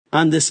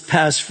On this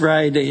past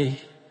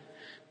Friday,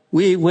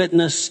 we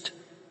witnessed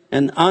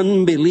an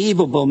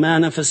unbelievable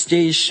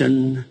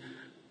manifestation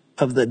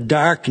of the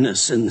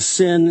darkness and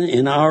sin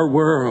in our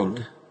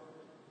world.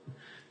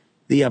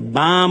 The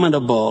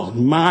abominable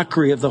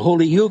mockery of the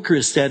Holy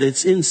Eucharist at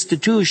its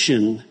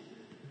institution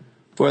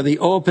for the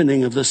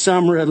opening of the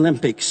Summer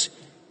Olympics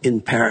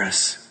in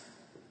Paris.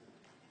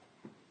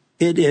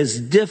 It is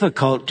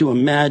difficult to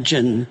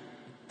imagine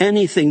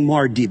anything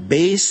more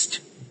debased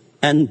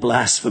and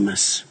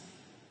blasphemous.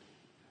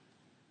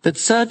 That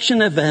such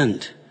an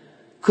event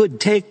could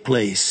take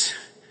place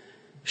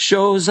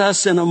shows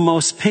us in a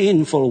most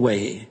painful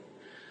way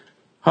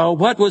how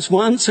what was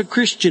once a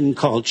Christian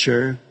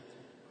culture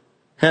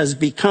has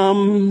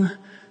become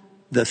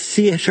the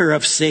theater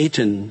of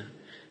Satan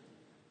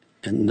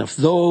and of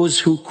those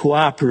who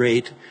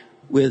cooperate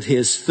with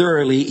his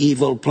thoroughly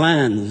evil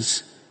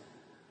plans,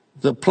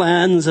 the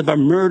plans of a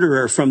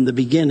murderer from the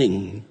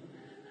beginning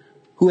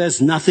who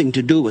has nothing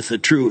to do with the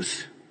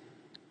truth,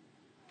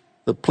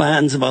 the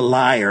plans of a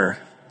liar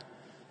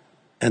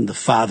and the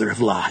father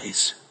of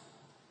lies.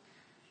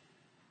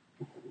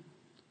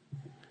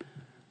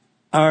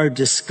 Our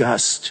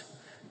disgust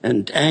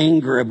and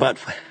anger about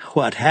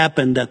what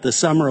happened at the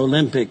Summer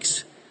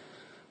Olympics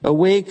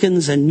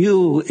awakens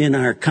anew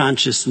our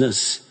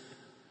consciousness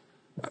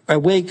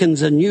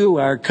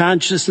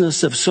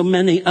of so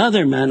many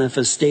other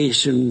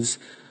manifestations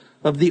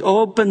of the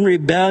open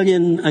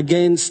rebellion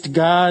against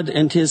God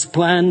and his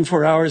plan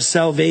for our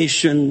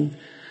salvation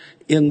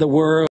in the world.